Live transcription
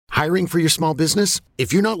Hiring for your small business?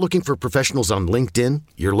 If you're not looking for professionals on LinkedIn,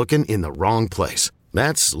 you're looking in the wrong place.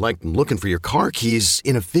 That's like looking for your car keys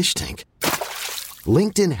in a fish tank.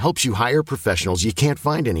 LinkedIn helps you hire professionals you can't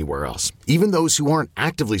find anywhere else, even those who aren't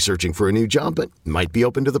actively searching for a new job but might be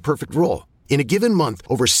open to the perfect role. In a given month,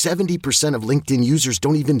 over 70% of LinkedIn users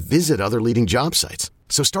don't even visit other leading job sites.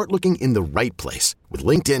 So start looking in the right place. With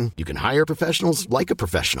LinkedIn, you can hire professionals like a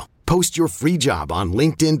professional. Post your free job on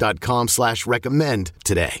linkedin.com/recommend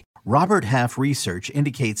today. Robert Half research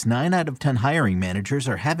indicates 9 out of 10 hiring managers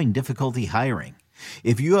are having difficulty hiring.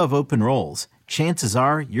 If you have open roles, chances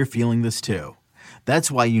are you're feeling this too.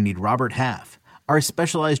 That's why you need Robert Half. Our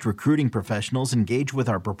specialized recruiting professionals engage with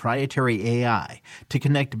our proprietary AI to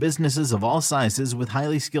connect businesses of all sizes with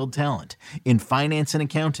highly skilled talent in finance and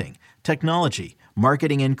accounting, technology,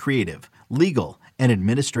 marketing and creative, legal, and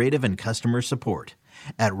administrative and customer support.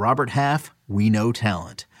 At Robert Half, we know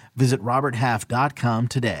talent. Visit roberthalf.com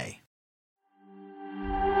today.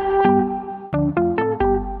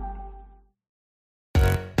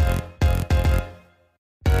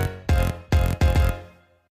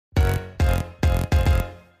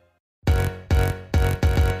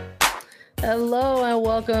 Hello and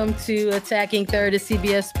welcome to Attacking Third, a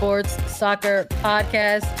CBS Sports Soccer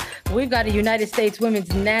podcast. We've got a United States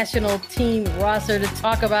women's national team roster to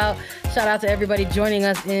talk about. Shout out to everybody joining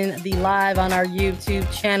us in the live on our YouTube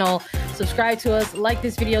channel. Subscribe to us, like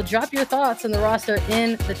this video, drop your thoughts on the roster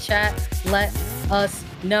in the chat. Let us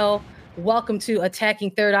know. Welcome to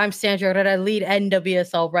Attacking Third. I'm Sandra Herrera, lead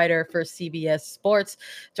NWSL writer for CBS Sports.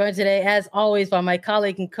 Joined today, as always, by my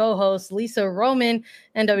colleague and co-host, Lisa Roman,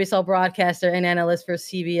 NWSL broadcaster and analyst for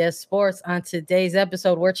CBS Sports. On today's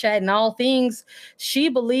episode, we're chatting all things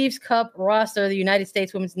SheBelieves Cup roster. The United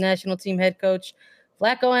States women's national team head coach,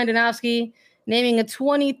 Vlatko Andonovski, naming a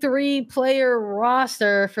 23-player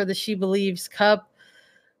roster for the SheBelieves Cup.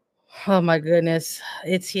 Oh, my goodness.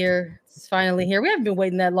 It's here. It's finally here. We haven't been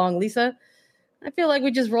waiting that long, Lisa. I feel like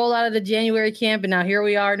we just rolled out of the January camp, and now here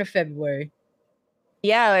we are in February.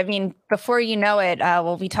 Yeah, I mean, before you know it,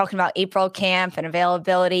 we'll be talking about April camp and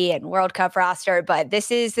availability and World Cup roster. But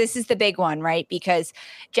this is the big one, right? Because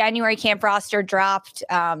January camp roster dropped,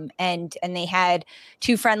 and they had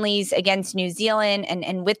 2 friendlies against New Zealand,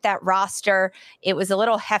 and with that roster, it was a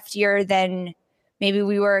little heftier than maybe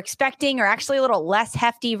we were expecting, or actually a little less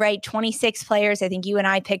hefty, right? 26 players, I think you and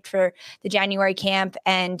I picked for the January camp.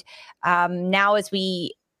 And now as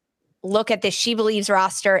we look at the SheBelieves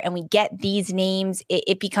roster and we get these names,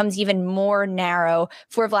 it becomes even more narrow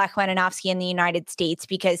for Vlatko Andonovski in the United States,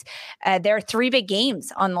 because there are 3 big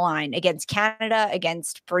games on the line against Canada,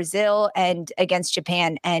 against Brazil, and against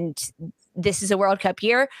Japan. And this is a World Cup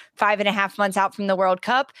year, 5.5 months out from the World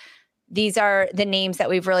Cup. These are the names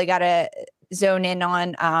that we've really got to zone in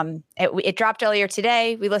on. It dropped earlier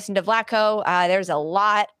today. We listened to Vlatko. There's a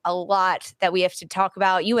lot that we have to talk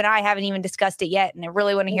about. You and I haven't even discussed it yet, and I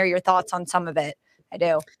really want to hear your thoughts on some of it. I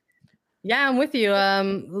do. Yeah, I'm with you.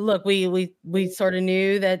 Look, we sort of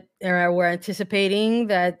knew that, or we're anticipating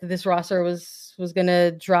that this roster was going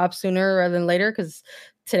to drop sooner rather than later, because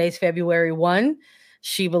today's February 1.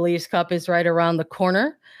 SheBelieves Cup is right around the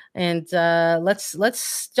corner, and let's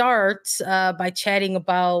start by chatting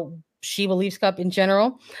about SheBelieves Cup in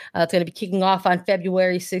general. It's going to be kicking off on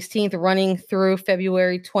February 16th, running through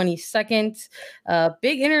February 22nd.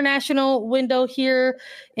 Big international window here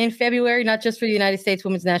in February, not just for the United States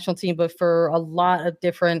women's national team, but for a lot of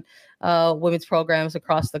different women's programs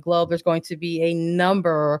across the globe. There's going to be a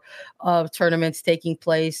number of tournaments taking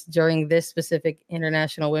place during this specific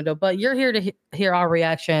international window. But you're here to hear our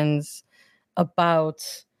reactions about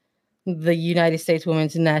the United States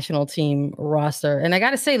women's national team roster. And I got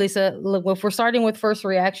to say, Lisa, look, if we're starting with first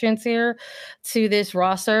reactions here to this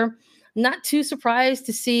roster, not too surprised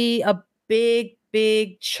to see a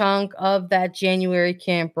big chunk of that January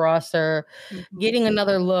camp roster getting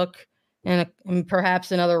another look and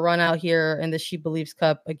perhaps another run out here in the SheBelieves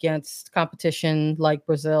Cup against competition like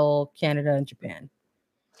Brazil, Canada, and Japan.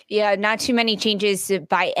 Yeah, not too many changes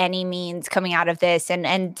by any means coming out of this.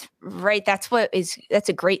 And right, that's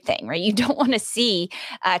a great thing, right? You don't want to see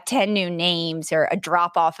 10 new names or a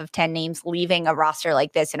drop off of 10 names leaving a roster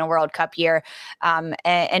like this in a World Cup year.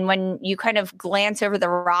 And when you kind of glance over the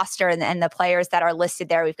roster and the players that are listed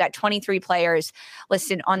there, we've got 23 players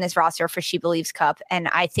listed on this roster for SheBelieves Cup. And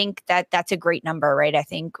I think that's a great number, right? I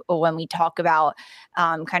think when we talk about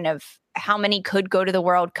kind of how many could go to the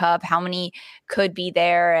World Cup, how many could be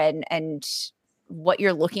there, and what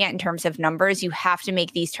you're looking at in terms of numbers, you have to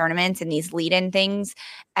make these tournaments and these lead-in things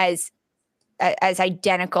as as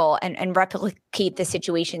identical and replicate the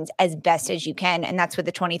situations as best as you can. And that's with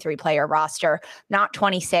the 23 player roster, not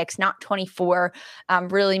 26, not 24,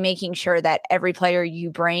 really making sure that every player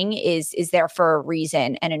you bring is there for a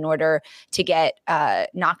reason. And in order to get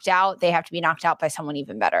knocked out, they have to be knocked out by someone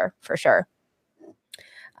even better, for sure.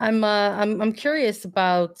 I'm curious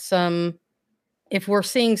about if we're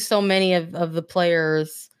seeing so many of the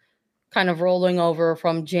players kind of rolling over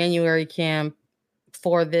from January camp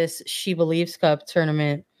for this SheBelieves Cup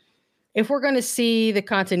tournament. If we're going to see the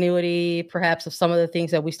continuity, perhaps, of some of the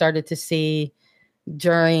things that we started to see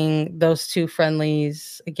during those two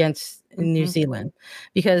friendlies against New Zealand,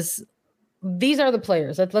 because these are the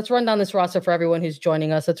players. Let's run down this roster for everyone who's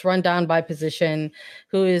joining us. Let's run down by position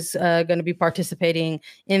who is going to be participating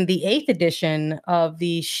in the 8th edition of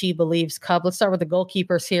the SheBelieves Cup. Let's start with the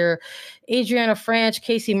goalkeepers here. Adriana Franch,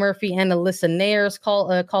 Casey Murphy, and Alyssa Nayers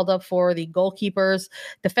called up for the goalkeepers.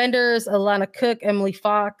 Defenders, Alana Cook, Emily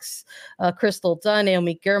Fox, Crystal Dunn,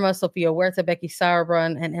 Naomi Girma, Sophia Huerta, Becky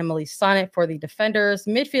Sauerbrunn, and Emily Sonnet for the defenders.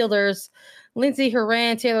 Midfielders, Lindsay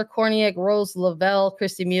Horan, Taylor Korniak, Rose Lavelle,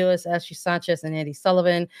 Christy Mewis, Ashley Sanchez, and Andy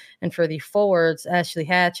Sullivan. And for the forwards, Ashley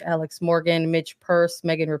Hatch, Alex Morgan, Mitch Purse,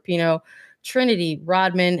 Megan Rapinoe, Trinity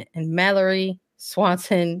Rodman, and Mallory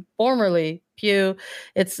Swanson, formerly Pugh.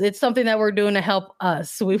 It's something that we're doing to help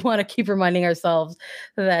us. We want to keep reminding ourselves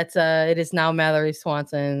that it is now Mallory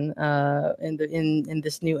Swanson in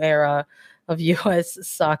this new era of U.S.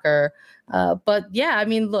 soccer. But yeah, I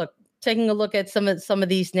mean, look, taking a look at some of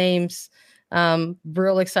these names.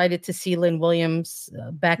 Real excited to see Lynn Williams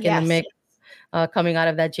back in the mix, coming out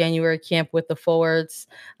of that January camp with the forwards.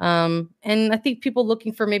 And I think people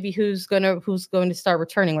looking for maybe who's going to start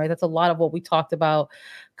returning, right? That's a lot of what we talked about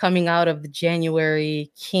coming out of the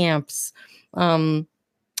January camps.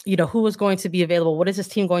 Who is going to be available? What is this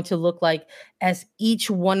team going to look like as each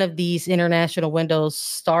one of these international windows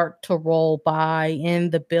start to roll by in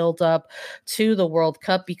the build-up to the World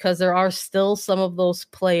Cup? Because there are still some of those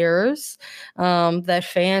players that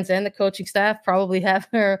fans and the coaching staff probably have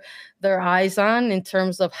their eyes on in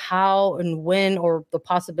terms of how and when, or the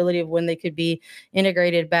possibility of when they could be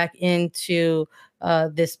integrated back into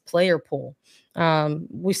this player pool.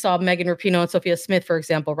 We saw Megan Rapinoe and Sophia Smith, for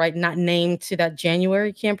example, right, not named to that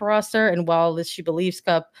January camp roster. And while this SheBelieves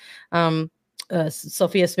Cup,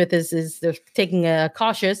 Sophia Smith is they're taking a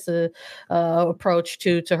cautious approach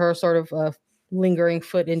to her sort of lingering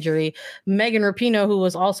foot injury. Megan Rapinoe, who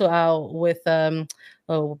was also out with I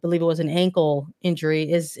believe it was an ankle injury,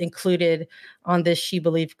 is included on this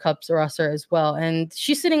SheBelieves Cups roster as well. And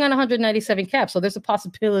she's sitting on 197 caps. So there's a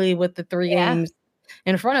possibility with the 3 games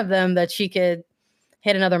in front of them that she could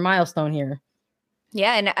hit another milestone here.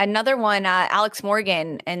 Yeah, and another one, Alex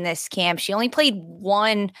Morgan in this camp. She only played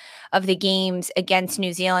one of the games against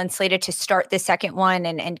New Zealand, slated to start the second one,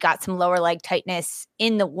 and got some lower leg tightness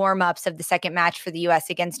in the warm-ups of the second match for the U.S.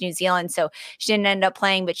 against New Zealand. So she didn't end up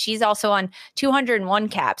playing, but she's also on 201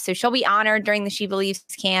 caps. So she'll be honored during the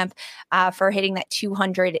SheBelieves camp for hitting that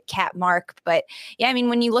 200 cap mark. But yeah, I mean,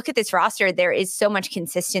 when you look at this roster, there is so much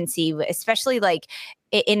consistency, especially like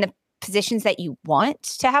in the positions that you want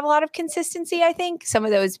to have a lot of consistency. I think some of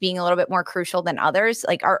those being a little bit more crucial than others,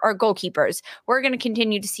 like our goalkeepers. We're going to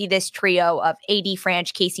continue to see this trio of AD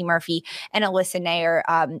Franch, Casey Murphy, and Alyssa Nayer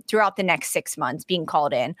throughout the next 6 months being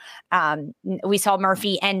called in. We saw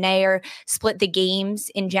Murphy and Nayer split the games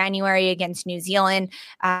in January against New Zealand.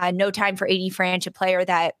 No time for AD Franch, a player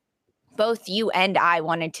that both you and I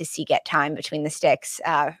wanted to see get time between the sticks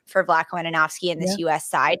for Vlatko Andonovski and this U.S.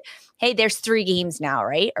 side. Hey, there's 3 games now,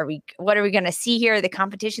 right? What are we going to see here? The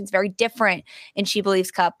competition's very different in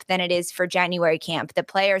SheBelieves Cup than it is for January camp. The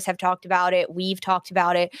players have talked about it. We've talked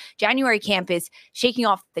about it. January camp is shaking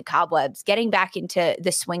off the cobwebs, getting back into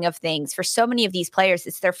the swing of things. For so many of these players,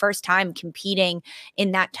 it's their first time competing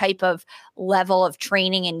in that type of level of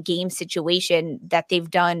training and game situation that they've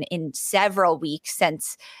done in several weeks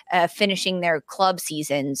since finishing their club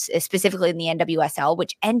seasons, specifically in the NWSL,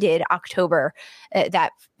 which ended October,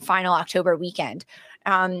 that final October weekend.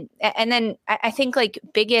 And then I think like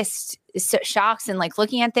biggest shocks and like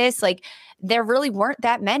looking at this, like there really weren't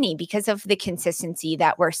that many because of the consistency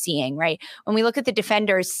that we're seeing, right? When we look at the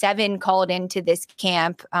defenders, 7 called into this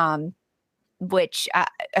camp, which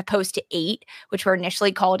opposed to 8, which were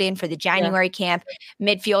initially called in for the January camp.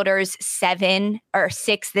 Midfielders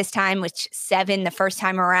 6 this time, which 7 the first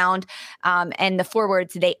time around. And the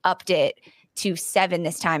forwards, they upped it to 7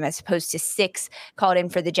 this time as opposed to 6 called in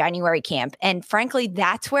for the January camp. And frankly,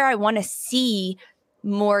 that's where I want to see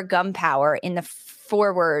more gun power in the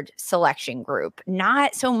forward selection group,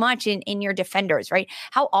 not so much in your defenders, right?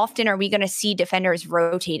 How often are we going to see defenders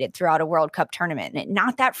rotated throughout a World Cup tournament?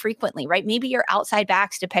 Not that frequently, right? Maybe your outside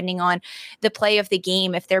backs, depending on the play of the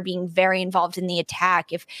game, if they're being very involved in the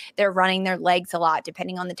attack, if they're running their legs a lot,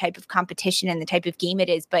 depending on the type of competition and the type of game it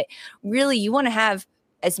is. But really, you want to have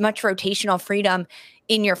as much rotational freedom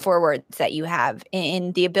in your forwards that you have,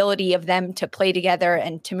 in the ability of them to play together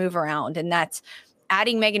and to move around. And that's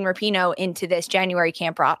adding Megan Rapinoe into this January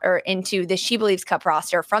camp or into the SheBelieves Cup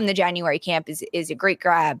roster from the January camp is a great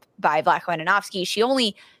grab by Vlatko. She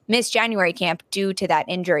only missed January camp due to that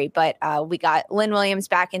injury, but we got Lynn Williams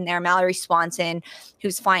back in there, Mallory Swanson,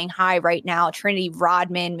 who's flying high right now, Trinity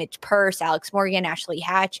Rodman, Midge Purce, Alex Morgan, Ashley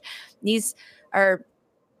Hatch. These are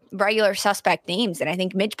regular suspect names. And I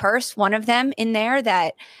think Midge Purce, one of them in there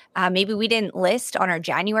that maybe we didn't list on our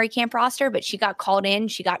January camp roster, but she got called in,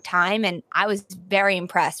 she got time. And I was very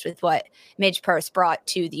impressed with what Midge Purce brought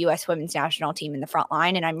to the U.S. women's national team in the front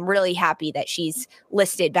line. And I'm really happy that she's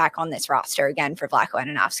listed back on this roster again for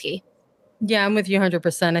Vlatko. Yeah, I'm with you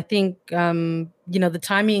 100%. I think, the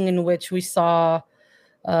timing in which we saw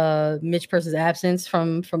Midge Purce's absence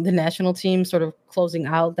from the national team, sort of closing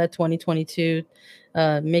out that 2022,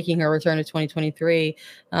 making her return to 2023.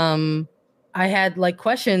 I had like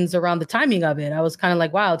questions around the timing of it. I was kind of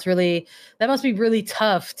like, wow, that must be really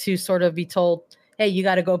tough to sort of be told, hey, you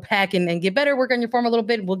got to go back and get better, work on your form a little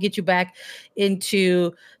bit. We'll get you back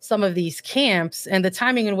into some of these camps. And the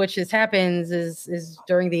timing in which this happens is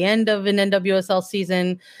during the end of an NWSL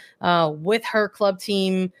season with her club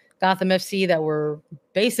team, Gotham FC, that were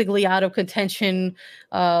basically out of contention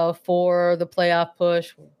for the playoff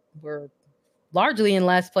push. We're largely in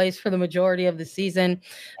last place for the majority of the season.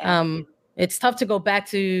 It's tough to go back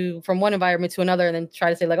from one environment to another and then try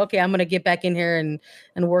to say like, okay, I'm going to get back in here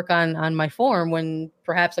and work on my form when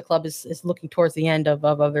perhaps the club is looking towards the end of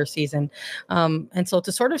their season. And so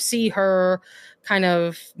to sort of see her kind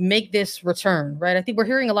of make this return, right? I think we're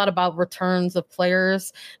hearing a lot about returns of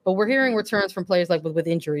players, but we're hearing returns from players like with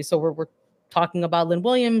injuries. So we're talking about Lynn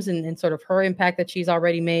Williams and sort of her impact that she's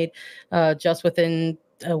already made just within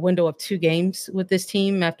a window of 2 games with this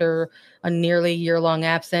team after a nearly year-long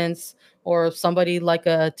absence, or somebody like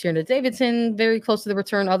a Tierna Davidson, very close to the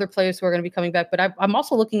return, other players who are going to be coming back. But I'm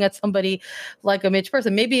also looking at somebody like a Midge Purce.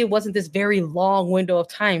 Maybe it wasn't this very long window of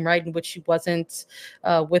time, right, in which she wasn't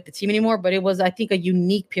with the team anymore, but it was, I think, a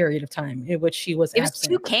unique period of time in which she was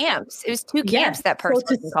absent. It was two camps that Purce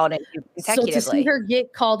was called in consecutively. So to see her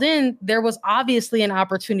get called in, there was obviously an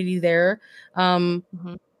opportunity there.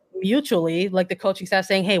 Mutually, like the coaching staff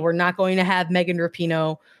saying, hey, we're not going to have Megan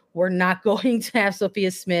Rapinoe. We're not going to have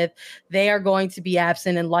Sophia Smith. They are going to be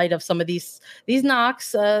absent in light of some of these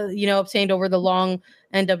knocks, obtained over the long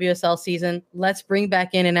NWSL season. Let's bring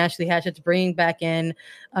back in an Ashley Hatchett, to bring back in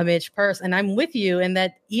a Midge Purce. And I'm with you in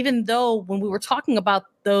that, even though when we were talking about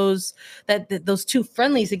those 2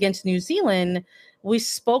 friendlies against New Zealand, we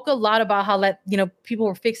spoke a lot about how people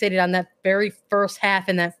were fixated on that very first half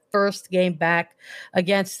and that first game back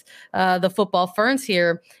against the Football Ferns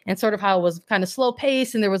here, and sort of how it was kind of slow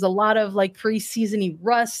pace. And there was a lot of like preseason-y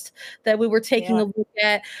rust that we were taking a look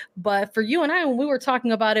at. But for you and I, when we were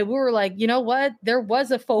talking about it, we were like, you know what? There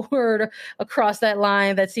was a forward across that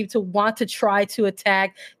line that seemed to want to try to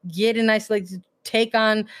attack, get a nice take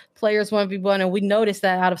on players 1v1, and we noticed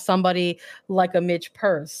that out of somebody like a Midge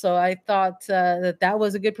Purce. So I thought that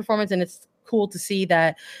was a good performance, and it's cool to see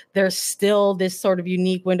that there's still this sort of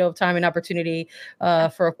unique window of time and opportunity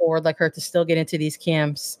for a forward like her to still get into these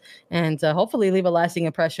camps and hopefully leave a lasting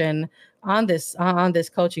impression on this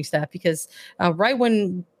coaching staff. Because right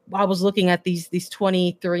when I was looking at these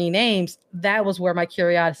 23 names, that was where my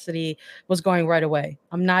curiosity was going right away.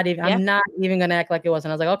 I'm not even going to act like it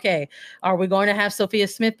wasn't. I was like, okay, are we going to have Sophia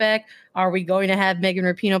Smith back? Are we going to have Megan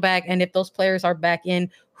Rapinoe back? And if those players are back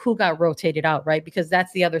in, who got rotated out, right? Because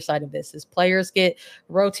that's the other side of this, is players get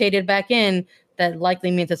rotated back in. That likely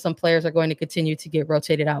means that some players are going to continue to get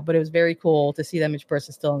rotated out. But it was very cool to see that Midge Purce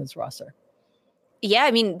is still on this roster. Yeah,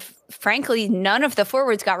 I mean, frankly, none of the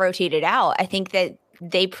forwards got rotated out. I think that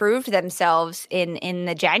they proved themselves in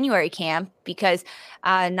the January camp because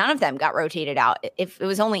none of them got rotated out. If it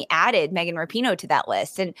was only added Megan Rapinoe to that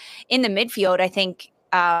list. And in the midfield, I think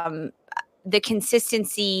the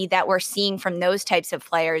consistency that we're seeing from those types of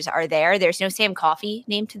players are there. There's no Sam Coffey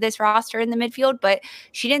named to this roster in the midfield, but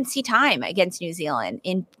she didn't see time against New Zealand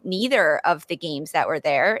in neither of the games that were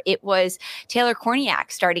there. It was Taylor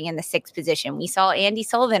Korniak starting in the 6th position. We saw Andy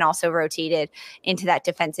Sullivan also rotated into that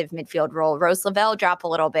defensive midfield role. Rose Lavelle drop a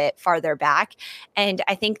little bit farther back. And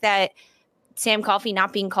I think that Sam Coffey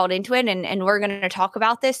not being called into it, and we're going to talk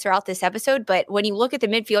about this throughout this episode, but when you look at the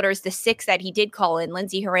midfielders, the 6 that he did call in,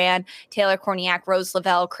 Lindsey Horan, Taylor Korniak, Rose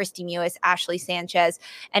Lavelle, Christy Mewis, Ashley Sanchez,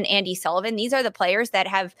 and Andy Sullivan, these are the players that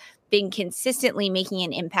have been consistently making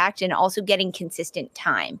an impact and also getting consistent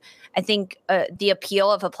time. I think the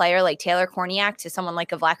appeal of a player like Taylor Korniak to someone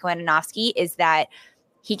like a Vlatko Andonovski is that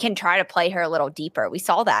he can try to play her a little deeper. We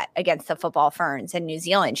saw that against the Football Ferns in New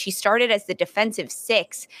Zealand. She started as the defensive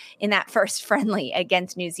 6 in that first friendly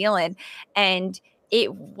against New Zealand. And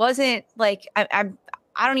it wasn't like,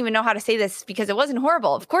 I don't even know how to say this because it wasn't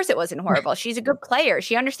horrible. Of course it wasn't horrible. She's a good player.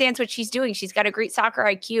 She understands what she's doing. She's got a great soccer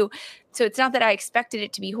IQ. So it's not that I expected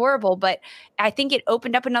it to be horrible, but I think it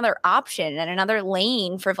opened up another option and another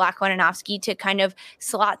lane for Vlatko Andonovski to kind of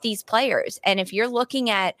slot these players. And if you're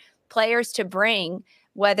looking at players to bring,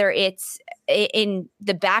 whether it's in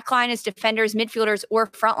the back line as defenders, midfielders, or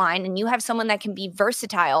front line, and you have someone that can be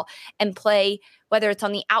versatile and play, whether it's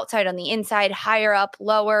on the outside, on the inside, higher up,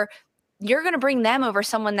 lower, you're going to bring them over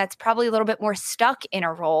someone that's probably a little bit more stuck in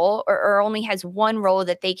a role or only has one role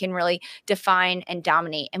that they can really define and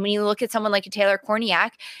dominate. And when you look at someone like a Taylor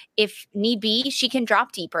Korniak, if need be, she can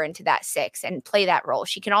drop deeper into that 6 and play that role.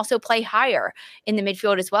 She can also play higher in the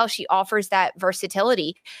midfield as well. She offers that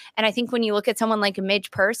versatility. And I think when you look at someone like a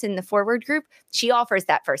Midge Purse in the forward group, she offers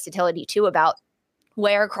that versatility too, about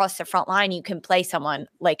where across the front line you can play someone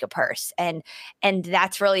like a Purse. And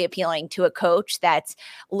that's really appealing to a coach that's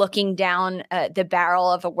looking down the barrel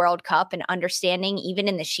of a World Cup and understanding, even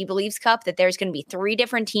in the SheBelieves Cup, that there's going to be 3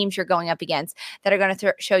 different teams you're going up against that are going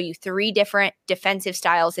to show you 3 different defensive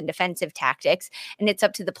styles and defensive tactics. And it's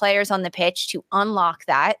up to the players on the pitch to unlock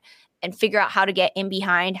that and figure out how to get in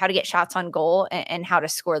behind, how to get shots on goal, and how to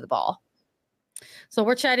score the ball. So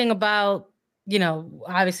we're chatting about,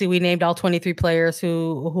 obviously we named all 23 players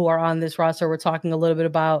who are on this roster. We're talking a little bit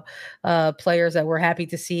about players that we're happy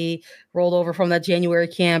to see rolled over from that January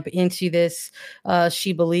camp into this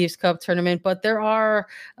SheBelieves Cup tournament. But there are,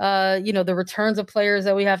 the returns of players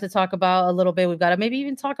that we have to talk about a little bit. We've got to maybe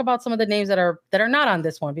even talk about some of the names that are not on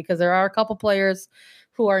this one, because there are a couple players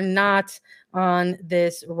who are not on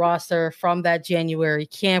this roster from that January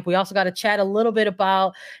camp. We also got to chat a little bit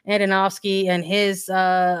about Andonovski and his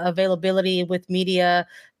availability with media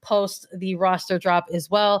post the roster drop as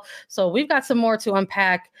well. So we've got some more to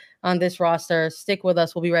unpack on this roster. Stick with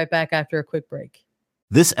us. We'll be right back after a quick break.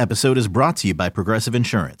 This episode is brought to you by Progressive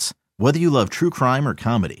Insurance. Whether you love true crime or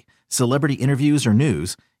comedy, celebrity interviews or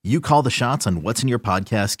news, you call the shots on what's in your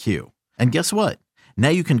podcast queue. And guess what? Now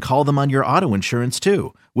you can call them on your auto insurance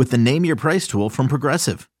too with the Name Your Price tool from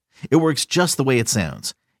Progressive. It works just the way it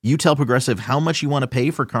sounds. You tell Progressive how much you want to pay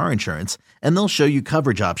for car insurance, and they'll show you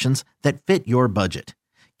coverage options that fit your budget.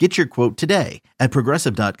 Get your quote today at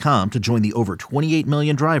Progressive.com to join the over 28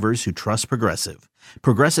 million drivers who trust Progressive.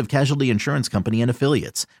 Progressive Casualty Insurance Company and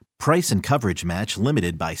Affiliates. Price and coverage match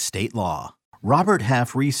limited by state law. Robert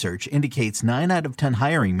Half research indicates 9 out of 10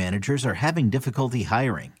 hiring managers are having difficulty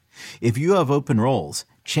hiring. If you have open roles,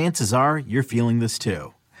 chances are you're feeling this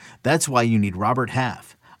too. That's why you need Robert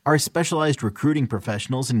Half. Our specialized recruiting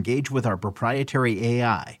professionals engage with our proprietary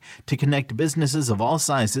AI to connect businesses of all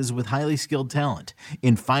sizes with highly skilled talent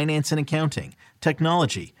in finance and accounting,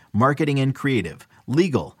 technology, marketing and creative,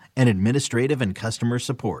 legal, and administrative and customer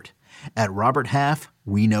support. At Robert Half,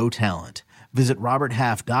 we know talent. Visit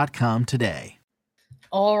roberthalf.com today.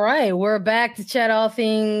 All right, we're back to chat all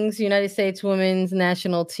things United States women's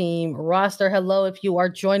national team roster. Hello, if you are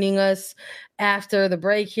joining us after the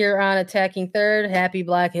break here on Attacking Third. Happy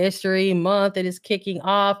Black History Month. It is kicking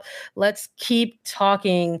off. Let's keep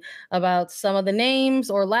talking about some of the names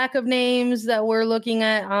or lack of names that we're looking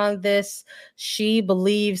at on this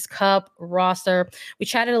SheBelieves Cup roster. We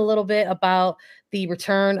chatted a little bit about the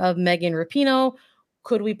return of Megan Rapinoe.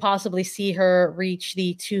 Could we possibly see her reach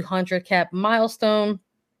the 200 cap milestone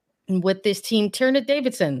with this team? Tierna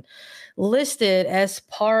Davidson listed as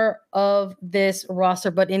part of this roster,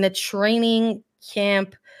 but in a training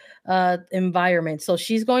camp environment. So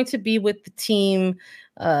she's going to be with the team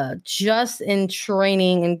just in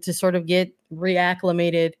training and to sort of get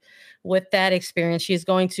reacclimated with that experience. She's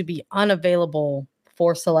going to be unavailable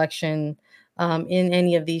for selection in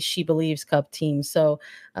any of these SheBelieves Cup teams. So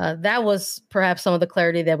that was perhaps some of the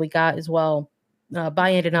clarity that we got as well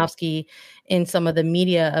by Andonovski in some of the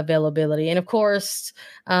media availability. And of course,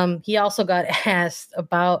 he also got asked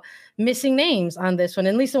about missing names on this one.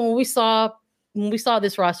 And Lisa, when we saw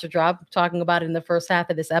this roster drop, talking about it in the first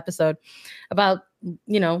half of this episode, about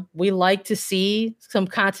we like to see some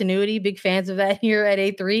continuity. Big fans of that here at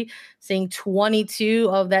A3, seeing 22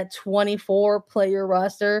 of that 24 player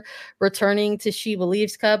roster returning to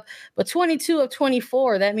SheBelieves Cup. But 22 of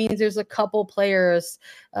 24, that means there's a couple players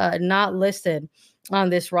not listed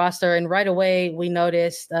on this roster. And right away, we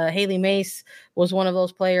noticed Haley Mace was one of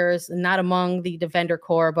those players not among the defender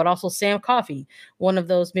core, but also Sam Coffey, one of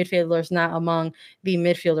those midfielders not among the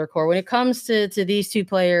midfielder core. When it comes to these two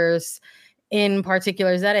players in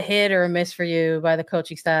particular, is that a hit or a miss for you by the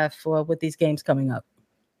coaching staff with these games coming up?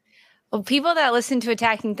 Well, people that listen to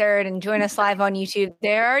Attacking Third and join us live on YouTube,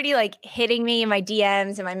 they're already like hitting me in my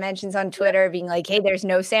DMs and my mentions on Twitter being like, hey, there's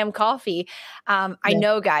no Sam Coffey. I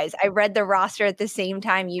know, guys, I read the roster at the same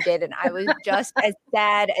time you did, and I was just as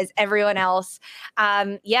sad as everyone else.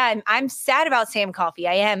 I'm sad about Sam Coffey.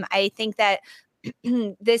 I am. I think that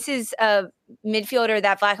this is a midfielder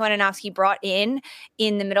that Vlatko Andonovski brought in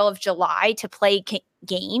the middle of July to play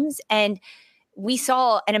games, and we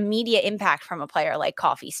saw an immediate impact from a player like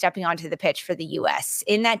Coffey stepping onto the pitch for the U.S.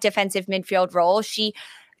 in that defensive midfield role. She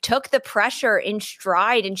took the pressure in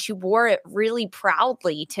stride and she wore it really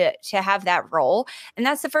proudly to have that role. And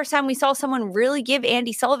that's the first time we saw someone really give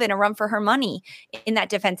Andi Sullivan a run for her money in that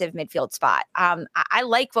defensive midfield spot. I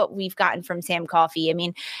like what we've gotten from Sam Coffey. I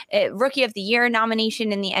mean, Rookie of the Year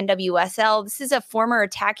nomination in the NWSL. This is a former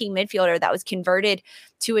attacking midfielder that was converted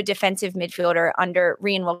to a defensive midfielder under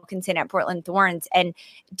Rian Wilkinson at Portland Thorns and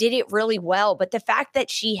did it really well. But the fact that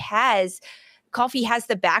Coffey has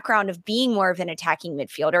the background of being more of an attacking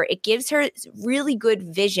midfielder, it gives her really good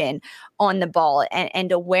vision on the ball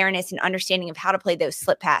and awareness and understanding of how to play those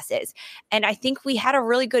slip passes. And I think we had a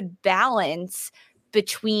really good balance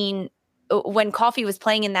between when Coffey was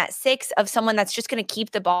playing in that 6 of someone that's just going to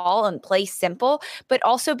keep the ball and play simple, but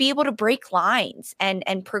also be able to break lines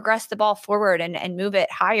and progress the ball forward and move it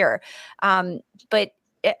higher. But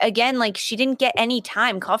again, like she didn't get any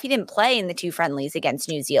time. Coffey didn't play in the 2 friendlies against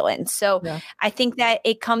New Zealand. So I think that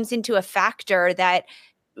it comes into a factor that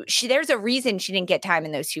there's a reason she didn't get time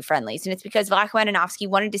in those 2 friendlies. And it's because Vlatko Andonovski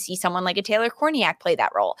wanted to see someone like a Taylor Korniak play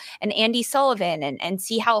that role and Andi Sullivan and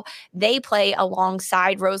see how they play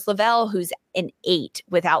alongside Rose Lavelle, who's an 8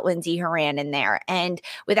 without Lindsey Horan in there, and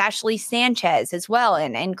with Ashley Sanchez as well,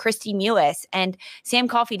 and Christy Mewis. And Sam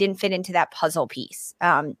Coffey didn't fit into that puzzle piece.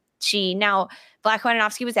 Vlatko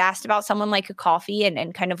Andonovski was asked about someone like a Coffey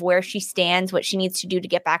and kind of where she stands, what she needs to do to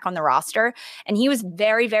get back on the roster. And he was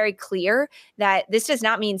very, very clear that this does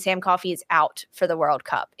not mean Sam Coffey is out for the World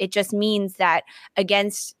Cup. It just means that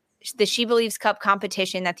against the SheBelieves Cup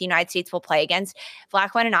competition that the United States will play against,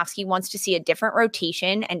 Vlatko Andonovski wants to see a different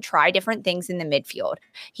rotation and try different things in the midfield.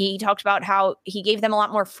 He talked about how he gave them a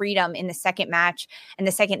lot more freedom in the second match and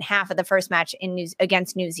the second half of the first match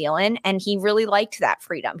against New Zealand, and he really liked that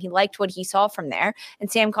freedom. He liked what he saw from there,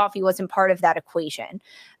 and Sam Coffey wasn't part of that equation.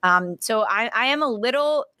 So I am a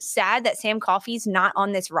little sad that Sam Coffey's not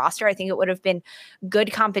on this roster. I think it would have been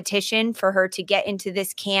good competition for her to get into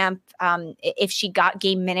this camp if she got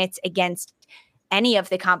game minutes against any of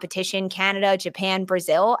the competition, Canada, Japan,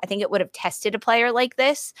 Brazil. I think it would have tested a player like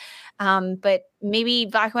this. But maybe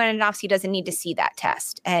Vlatko Andonovski doesn't need to see that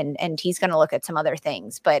test, and he's going to look at some other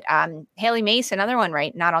things. But Haley Mace, another one,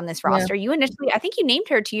 right? Not on this roster. You initially, I think you named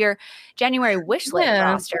her to your January wish list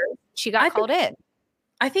roster. She got called in.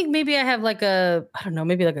 I think maybe I have like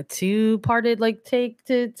maybe like a 2-parted like take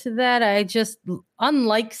to that. I just,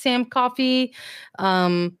 unlike Sam Coffey,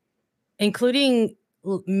 including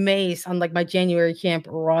Mace on like my January camp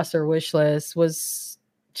roster wish list was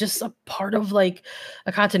just a part of like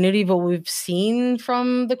a continuity of what we've seen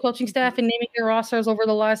from the coaching staff and naming their rosters over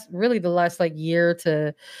the last like year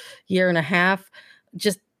to year and a half.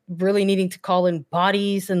 Just really needing to call in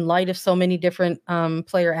bodies in light of so many different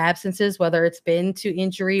player absences, whether it's been to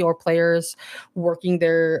injury or players working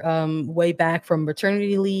their way back from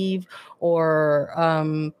maternity leave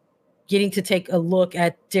or getting to take a look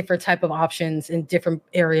at different type of options in different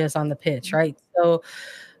areas on the pitch, right? So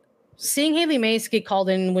seeing Haley Mace get called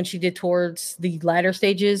in when she did towards the latter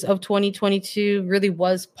stages of 2022 really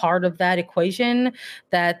was part of that equation,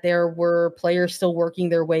 that there were players still working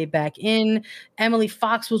their way back in. Emily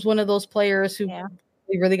Fox was one of those players who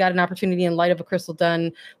we really got an opportunity in light of a Crystal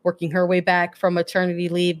Dunn working her way back from maternity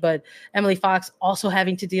leave, but Emily Fox also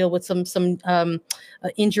having to deal with some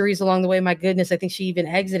injuries along the way. My goodness, I think she even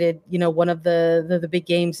exited, one of the big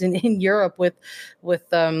games in Europe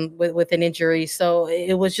with an injury. So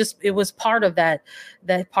it was part of that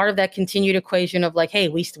continued equation of like, hey,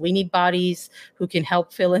 we need bodies who can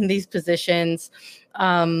help fill in these positions.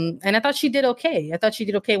 And I thought she did okay.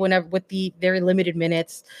 Whenever with the very limited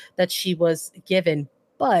minutes that she was given.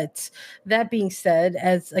 But that being said,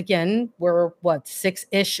 as again, we're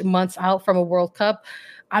 6-ish months out from a World Cup,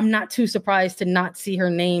 I'm not too surprised to not see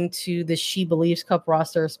her named to the She Believes Cup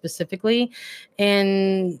roster specifically.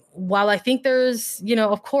 And while I think there's,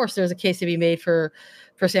 of course, there's a case to be made for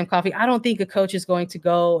Sam Coffey, I don't think a coach is going to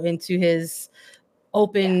go into his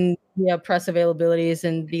open press availabilities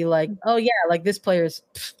and be like, oh yeah, like this player's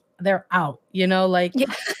they're out, like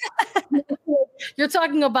you're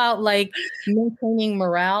talking about like maintaining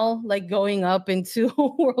morale, like going up into a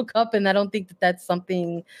World Cup. And I don't think that that's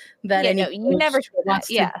something that you never wants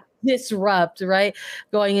to disrupt, right?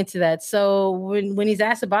 Going into that. So when he's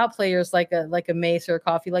asked about players like a Mace or a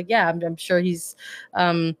Coffey, like, yeah, I'm sure he's,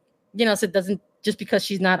 so it doesn't, just because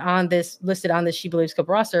she's not listed on this She Believes Cup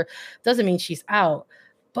roster doesn't mean she's out.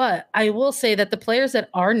 But I will say that the players that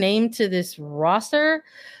are named to this roster,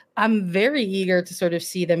 I'm very eager to sort of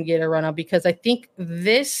see them get a run up, because I think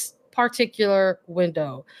this particular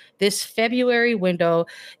window, this February window,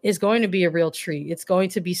 is going to be a real treat. It's going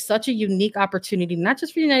to be such a unique opportunity, not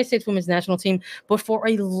just for the United States women's national team, but for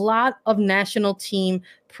a lot of national team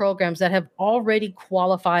programs that have already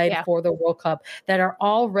qualified for the World Cup, that are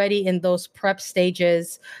already in those prep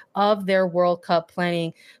stages of their World Cup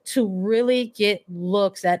planning, to really get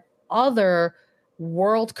looks at other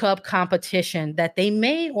World Cup competition that they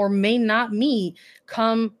may or may not meet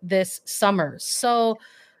come this summer. So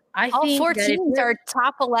I all think four teams are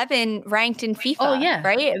top 11 ranked in FIFA. Oh yeah,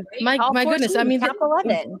 right? My goodness. I mean, top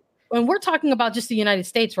 11. When we're talking about just the United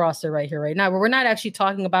States roster right here, right now, where we're not actually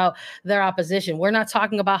talking about their opposition. We're not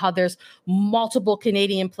talking about how there's multiple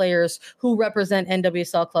Canadian players who represent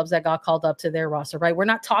NWSL clubs that got called up to their roster, right? We're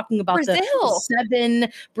not talking about the 7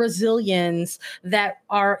 Brazilians that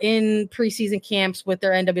are in preseason camps with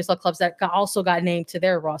their NWSL clubs that also got named to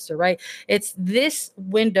their roster, right? It's this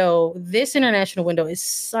window, this international window is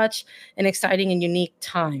such an exciting and unique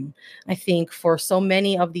time, I think, for so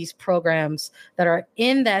many of these programs that are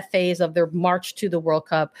in that phase of their march to the World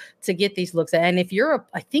Cup to get these looks at. And if you're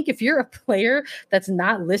a player that's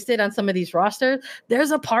not listed on some of these rosters,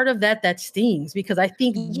 there's a part of that stings, because I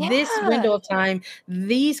think this window of time,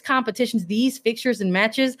 these competitions, these fixtures and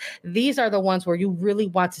matches, these are the ones where you really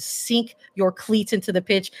want to sink your cleats into the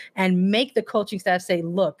pitch and make the coaching staff say,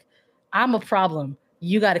 look, I'm a problem.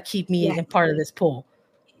 You got to keep me in part of this pool.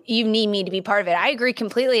 You need me to be part of it. I agree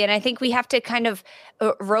completely. And I think we have to kind of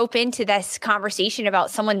rope into this conversation about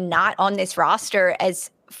someone not on this roster as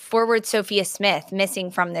forward Sophia Smith missing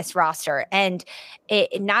from this roster. And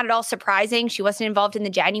not at all surprising. She wasn't involved in the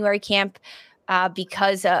January camp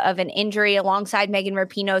because of an injury alongside Megan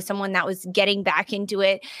Rapinoe, someone that was getting back into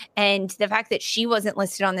it. And the fact that she wasn't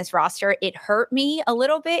listed on this roster, it hurt me a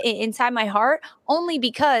little bit inside my heart, only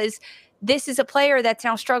because this is a player that's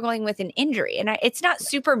now struggling with an injury. And it's not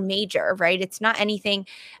super major, right? It's not anything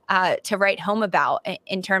to write home about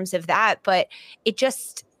in terms of that, but it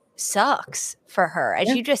just sucks for her. As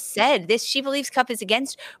you just said, this She Believes Cup is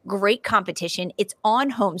against great competition. It's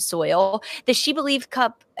on home soil. The She Believes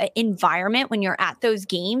Cup environment when you're at those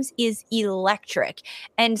games is electric.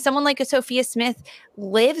 And someone like a Sophia Smith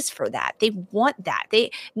lives for that. They want that.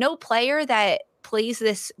 No player that plays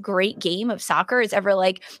this great game of soccer is ever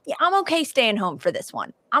like, yeah, I'm okay staying home for this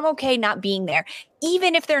one. I'm okay not being there,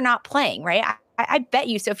 even if they're not playing, right? I bet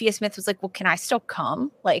you Sophia Smith was like, well, can I still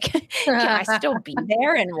come? Like, can I still be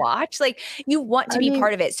there and watch? Like, you want to be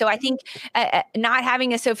part of it. So I think not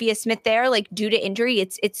having a Sophia Smith there, like due to injury,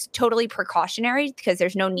 it's totally precautionary, because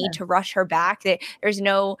there's no need to rush her back. There's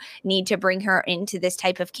no need to bring her into this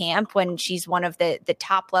type of camp when she's one of the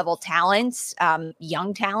top level talents,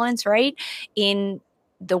 young talents, right? In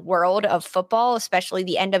the world of football, especially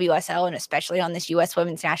the NWSL and especially on this US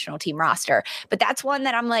women's national team roster. But that's one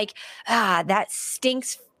that I'm like, that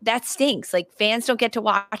stinks. That stinks. Like, fans don't get to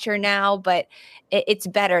watch her now, but it's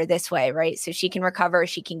better this way, right? So she can recover,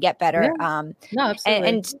 she can get better. No, absolutely.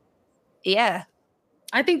 And yeah.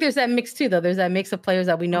 I think there's that mix too, though. There's that mix of players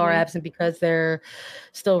that we know are absent because they're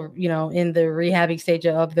still, in the rehabbing stage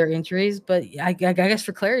of their injuries. But I guess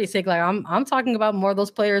for clarity's sake, like I'm talking about more of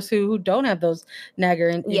those players who don't have those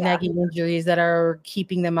nagging injuries that are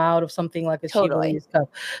keeping them out of something like a She Believes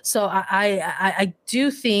Cup. So I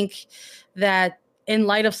do think that, in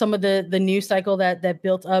light of some of the news cycle that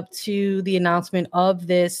built up to the announcement of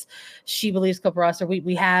this She Believes Cup roster,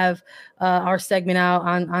 we have our segment out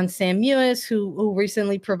on Sam Mewis, who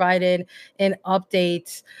recently provided an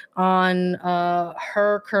update on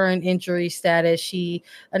her current injury status. She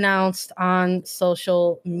announced on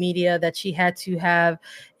social media that she had to have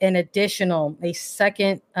a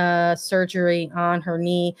second surgery on her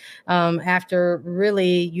knee after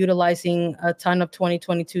really utilizing a ton of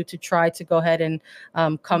 2022 to try to go ahead and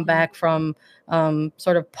come back from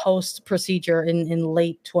sort of post procedure in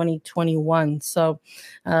late 2021. So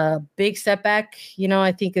big setback,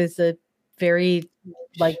 I think is a very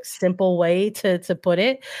simple way to put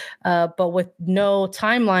it, but with no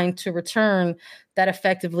timeline to return, that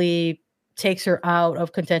effectively takes her out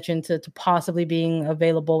of contention to possibly being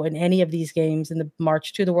available in any of these games in the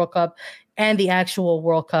March to the World Cup and the actual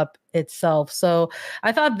World Cup itself. So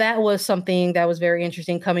I thought that was something that was very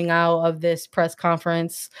interesting coming out of this press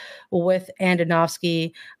conference with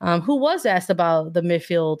Andonovski, who was asked about the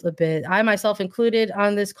midfield a bit. I myself included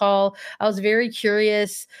on this call. I was very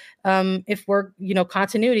curious if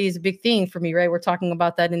continuity is a big thing for me, right? We're talking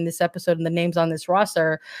about that in this episode and the names on this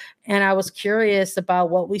roster. And I was curious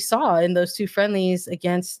about what we saw in those two friendlies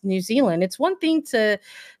against New Zealand. It's one thing to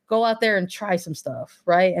go out there and try some stuff,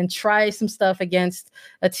 right? And try some stuff against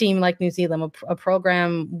a team like New Zealand, a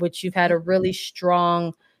program which you've had a really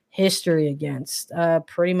strong history against,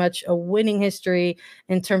 pretty much a winning history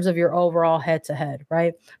in terms of your overall head-to-head,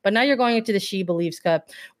 right? But now you're going into the SheBelieves Cup,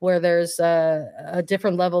 where there's a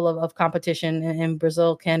different level of competition in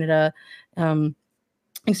Brazil, Canada, and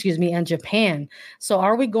Japan. So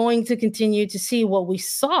are we going to continue to see what we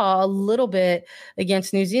saw a little bit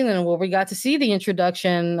against New Zealand, where we got to see the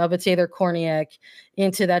introduction of a Taylor Korniak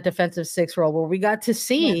into that defensive six role, where we got to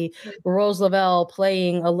see Rose Lavelle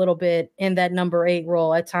playing a little bit in that number 8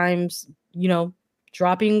 role at times,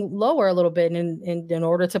 dropping lower a little bit in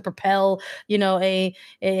order to propel, an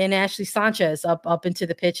Ashley Sanchez up into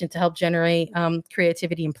the pitch and to help generate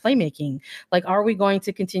creativity and playmaking. Are we going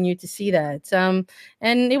to continue to see that?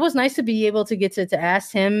 And it was nice to be able to get to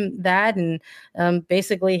ask him that, and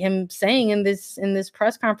basically him saying in this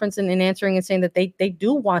press conference and answering and saying that they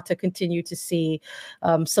do want to continue to see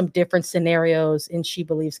some different scenarios in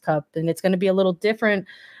SheBelieves Cup, and it's going to be a little different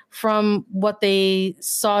from what they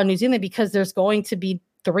saw in New Zealand, because there's going to be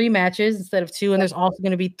 3 matches instead of 2, and there's also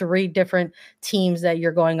going to be 3 different teams that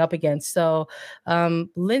you're going up against. So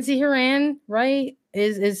Lindsey Horan, right,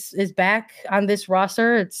 is back on this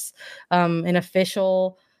roster. It's an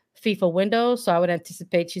official FIFA window, so I would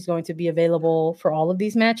anticipate she's going to be available for all of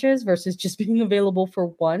these matches versus just being available for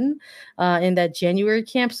one in that January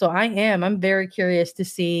camp. So I'm very curious to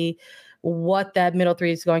see what that middle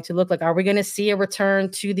 3 is going to look like. Are we going to see a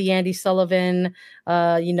return to the Andy Sullivan,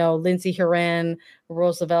 Lindsey Horan,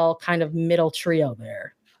 Rose Lavelle kind of middle trio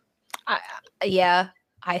there? Yeah,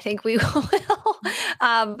 I think we will.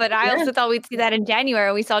 But I also thought we'd see that in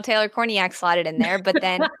January. We saw Taylor Korniak slotted in there. But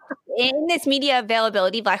then in this media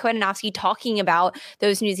availability, Vlatko Andonovski talking about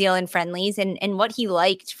those New Zealand friendlies and what he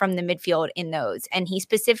liked from the midfield in those. And he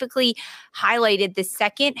specifically highlighted the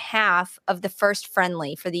second half of the first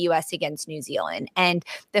friendly for the U.S. against New Zealand and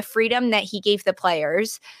the freedom that he gave the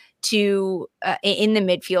players to in the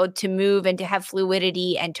midfield to move and to have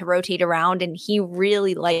fluidity and to rotate around. And he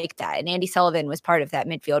really liked that. And Andy Sullivan was part of that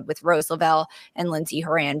midfield with Rose Lavelle and Lindsey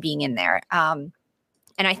Horan being in there.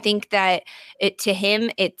 And I think that to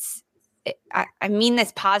him, I mean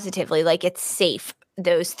this positively, it's safe,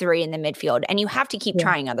 those 3 in the midfield. And you have to keep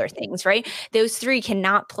trying other things, right? Those 3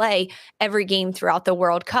 cannot play every game throughout the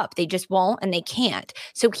World Cup. They just won't, and they can't.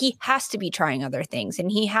 So he has to be trying other things,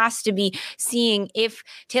 and he has to be seeing if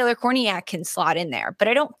Taylor Korniak can slot in there. But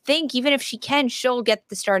I don't think, even if she can, she'll get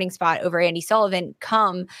the starting spot over Andy Sullivan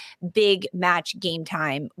come big match game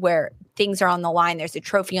time where things are on the line. There's a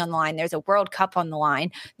trophy on the line. There's a World Cup on the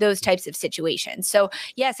line, those types of situations. So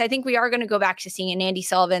yes, I think we are going to go back to seeing an Andy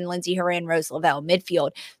Sullivan, Lindsey Horan, Rose Lavelle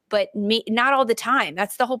midfield, but not all the time.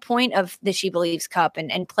 That's the whole point of the SheBelieves Cup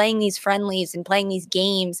and playing these friendlies and playing these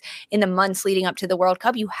games in the months leading up to the World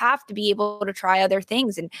Cup. You have to be able to try other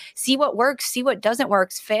things and see what works, see what doesn't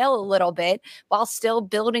work, fail a little bit while still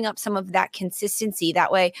building up some of that consistency.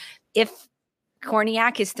 That way, if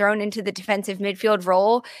Korniak is thrown into the defensive midfield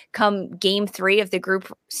role come game 3 of the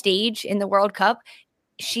group stage in the World Cup,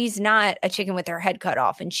 she's not a chicken with her head cut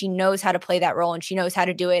off, and she knows how to play that role, and she knows how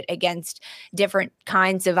to do it against different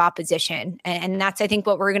kinds of opposition. And that's, I think,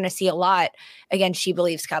 what we're going to see a lot against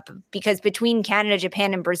SheBelieves Cup, because between Canada,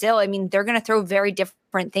 Japan, and Brazil, I mean, they're going to throw very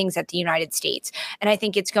different things at the United States. And I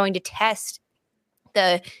think it's going to test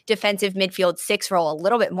the defensive midfield 6 role a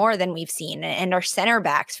little bit more than we've seen, and our center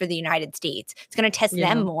backs for the United States. It's going to test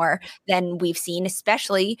them more than we've seen,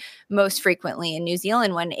 especially most frequently in New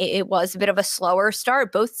Zealand when it was a bit of a slower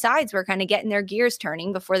start. Both sides were kind of getting their gears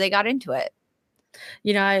turning before they got into it.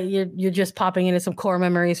 You're just popping into some core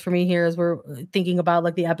memories for me here as we're thinking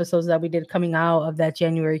about the episodes that we did coming out of that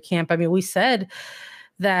January camp. I mean, we said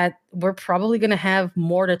that we're probably going to have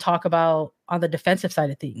more to talk about on the defensive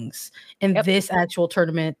side of things in Yep. this actual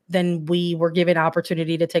tournament than we were given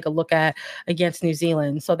opportunity to take a look at against New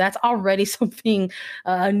Zealand. So that's already something,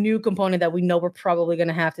 a new component that we know we're probably going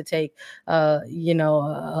to have to take, a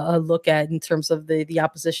look at in terms of the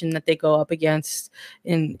opposition that they go up against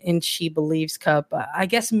in SheBelieves Cup. I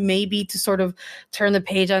guess maybe to sort of turn the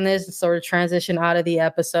page on this and sort of transition out of the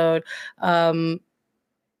episode.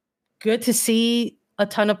 Good to see a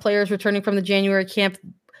ton of players returning from the January camp.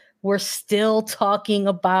 We're still talking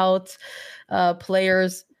about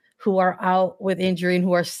players who are out with injury and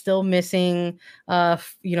who are still missing,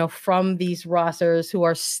 from these rosters, who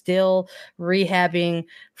are still rehabbing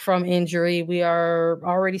from injury. We are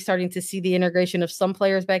already starting to see the integration of some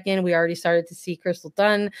players back in. We already started to see Crystal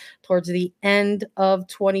Dunn towards the end of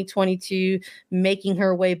 2022, making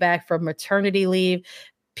her way back from maternity leave.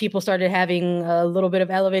 People started having a little bit of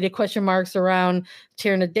elevated question marks around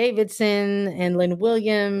Tierna Davidson and Lynn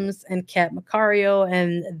Williams and Kat Macario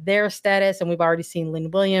and their status. And we've already seen Lynn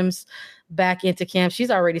Williams back into camp. She's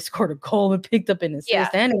already scored a goal and picked up an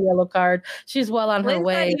assist and a yellow card. She's well on her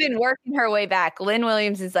way. Lynn's not even working her way back. Lynn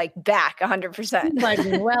Williams is like back 100%. She's like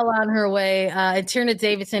well on her way. And Tierna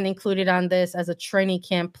Davidson included on this as a training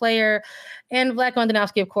camp player. And Vlad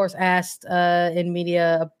Gondanowski, of course, asked in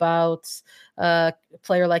media about a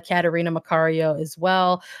player like Katerina Macario as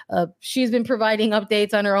well. She's been providing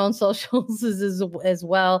updates on her own socials as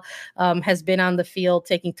well, has been on the field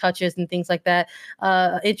taking touches and things like that.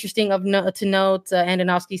 Interesting to note,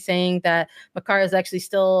 Andonovski saying that Macario is actually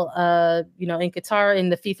still, in Qatar in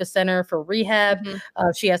the FIFA Center for rehab.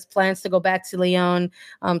 Mm-hmm. She has plans to go back to Lyon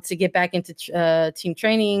to get back into team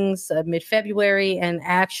trainings mid-February and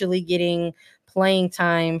actually getting playing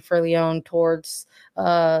time for Lyon towards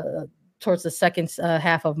the second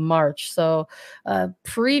half of March. So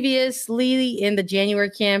previously in the January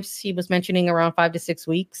camps, he was mentioning around 5 to 6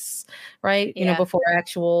 weeks, right? Yeah. Before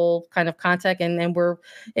actual kind of contact. And then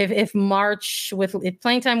if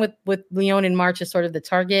playing time with Lyon in March is sort of the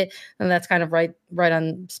target, and that's kind of right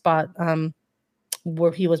on spot.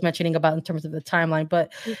 Where he was mentioning about in terms of the timeline,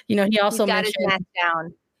 but he also mentioned his match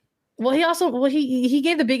down. Well, he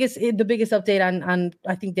gave the biggest update on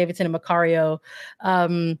I think Davidson and Macario,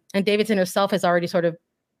 and Davidson herself has already sort of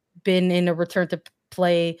been in a return to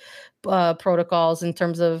play protocols in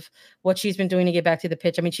terms of what she's been doing to get back to the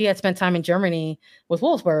pitch. I mean, she had spent time in Germany with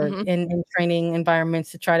Wolfsburg mm-hmm. in training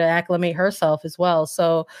environments to try to acclimate herself as well.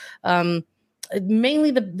 So mainly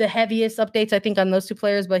the heaviest updates I think on those two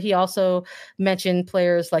players, but he also mentioned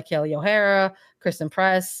players like Kelly O'Hara, Kristen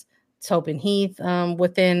Press, Tobin Heath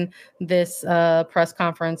within this press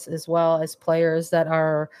conference, as well as players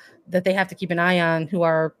that they have to keep an eye on, who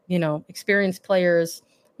are experienced players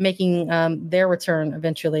making their return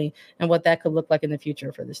eventually, and what that could look like in the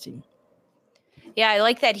future for this team. Yeah, I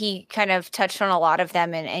like that he kind of touched on a lot of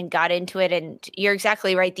them and got into it. And you're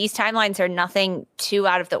exactly right. These timelines are nothing too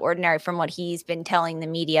out of the ordinary from what he's been telling the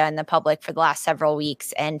media and the public for the last several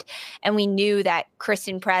weeks. And we knew that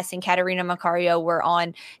Kristen Press and Katerina Macario were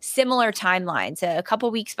on similar timelines, a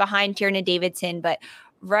couple weeks behind Tierna Davidson, but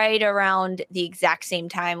right around the exact same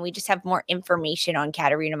time. We just have more information on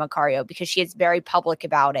Katerina Macario because she is very public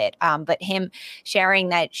about it. But him sharing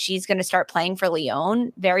that she's going to start playing for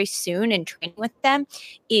Lyon very soon and training with them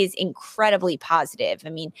is incredibly positive.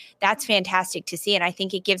 I mean, that's fantastic to see. And I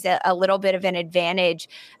think it gives a little bit of an advantage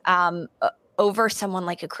over someone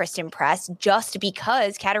like a Kristen Press, just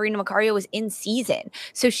because Katerina Macario is in season.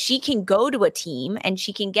 So she can go to a team and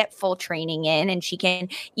she can get full training in, and she can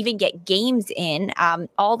even get games in,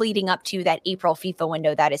 all leading up to that April FIFA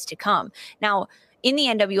window that is to come. Now, in the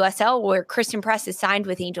NWSL, where Kristen Press is signed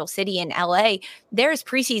with Angel City in LA, there's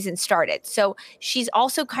preseason started. So she's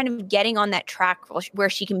also kind of getting on that track where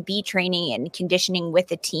she can be training and conditioning with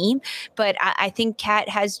the team. But I think Kat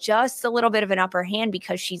has just a little bit of an upper hand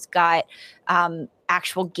because she's got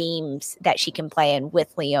actual games that she can play in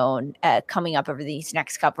with Lyon coming up over these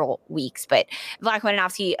next couple weeks. But Vlad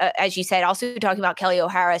Gondanowski, as you said, also talking about Kelly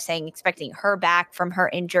O'Hara, saying expecting her back from her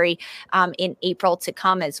injury in April to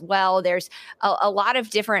come as well. There's a lot of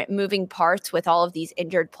different moving parts with all of these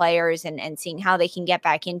injured players and seeing how they can get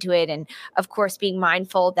back into it. And of course, being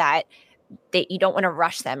mindful that you don't want to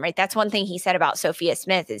rush them, right? That's one thing he said about Sophia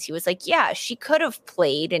Smith is he was like, yeah, she could have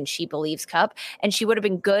played in SheBelieves Cup and she would have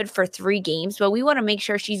been good for 3 games, but we want to make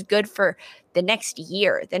sure she's good for the next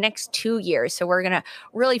year, the next 2 years. So we're going to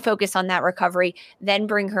really focus on that recovery, then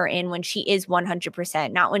bring her in when she is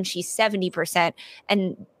 100%, not when she's 70%.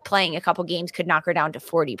 And playing a couple games could knock her down to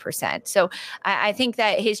 40%. So I think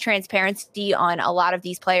that his transparency on a lot of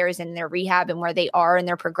these players and their rehab and where they are in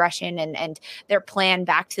their progression and their plan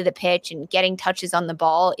back to the pitch and getting touches on the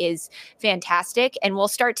ball is fantastic. And we'll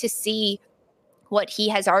start to see what he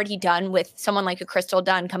has already done with someone like a Crystal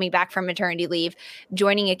Dunn coming back from maternity leave,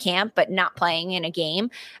 joining a camp, but not playing in a game.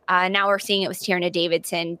 Now we're seeing it with Tierna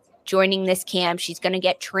Davidson joining this camp. She's going to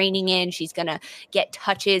get training in. She's going to get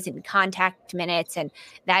touches and contact minutes. And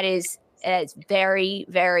that is very,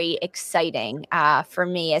 very exciting for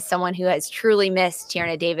me as someone who has truly missed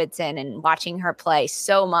Tierna Davidson and watching her play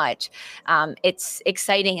so much. It's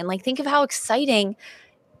exciting. And like, think of how exciting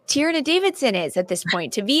Tierna Davidson is at this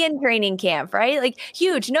point to be in training camp, right? Like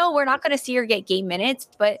huge. No, we're not going to see her get game minutes,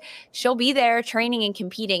 but she'll be there training and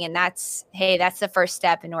competing. And that's the first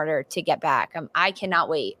step in order to get back. I cannot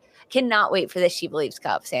wait. Cannot wait for this She Believes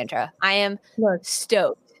Cup, Sandra. I am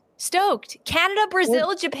stoked. Canada,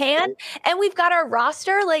 Brazil, Japan, and we've got our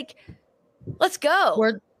roster. Like, let's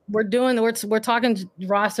go. We're talking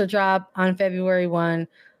roster drop on February 1.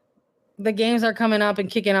 The games are coming up and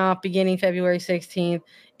kicking off beginning February 16th.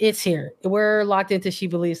 It's here. We're locked into She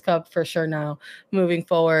Believes Cup for sure now moving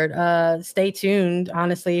forward. Stay tuned,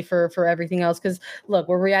 honestly, for everything else. Because, look,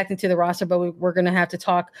 we're reacting to the roster, but we're going to have to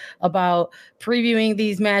talk about previewing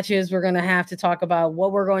these matches. We're going to have to talk about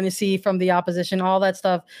what we're going to see from the opposition. All that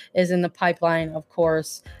stuff is in the pipeline, of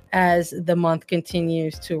course, as the month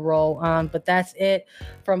continues to roll on. But that's it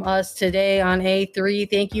from us today on A3.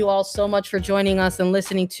 Thank you all so much for joining us and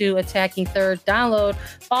listening to Attacking Third. Download,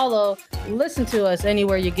 follow, listen to us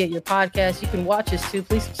anywhere you get your podcast. You can watch us too.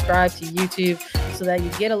 Please subscribe to YouTube so that you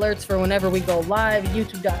get alerts for whenever we go live.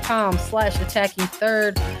 YouTube.com/Attacking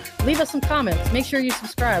Third. Leave us some comments. Make sure you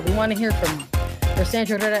subscribe. We want to hear from you. For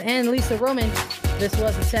Sandra Herrera and Lisa Roman, this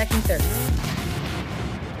was Attacking Third.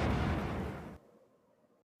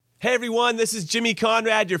 Hey everyone, this is Jimmy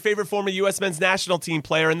Conrad, your favorite former U.S. men's national team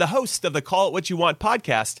player and the host of the Call It What You Want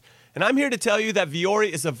podcast. And I'm here to tell you that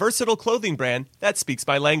Vuori is a versatile clothing brand that speaks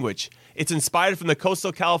my language. It's inspired from the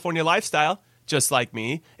coastal California lifestyle, just like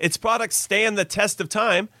me. Its products stand the test of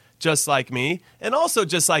time, just like me. And also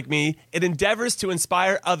just like me, it endeavors to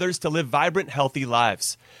inspire others to live vibrant, healthy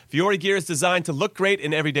lives. Vuori gear is designed to look great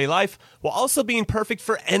in everyday life while also being perfect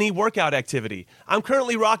for any workout activity. I'm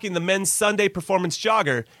currently rocking the men's Sunday Performance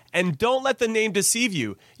Jogger, and don't let the name deceive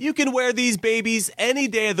you. You can wear these babies any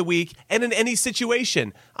day of the week and in any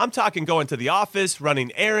situation. I'm talking going to the office,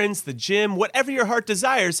 running errands, the gym, whatever your heart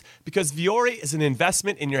desires, because Vuori is an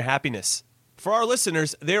investment in your happiness. For our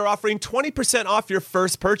listeners, they are offering 20% off your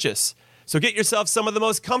first purchase. So get yourself some of the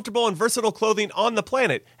most comfortable and versatile clothing on the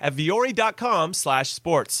planet at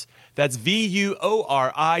vuori.com/sports. That's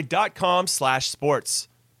VUORI.com/sports.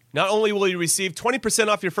 Not only will you receive 20%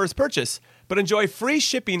 off your first purchase, but enjoy free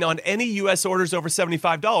shipping on any U.S. orders over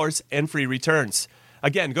 $75 and free returns.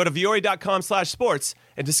 Again, go to vuori.com/sports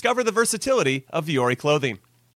and discover the versatility of Vuori clothing.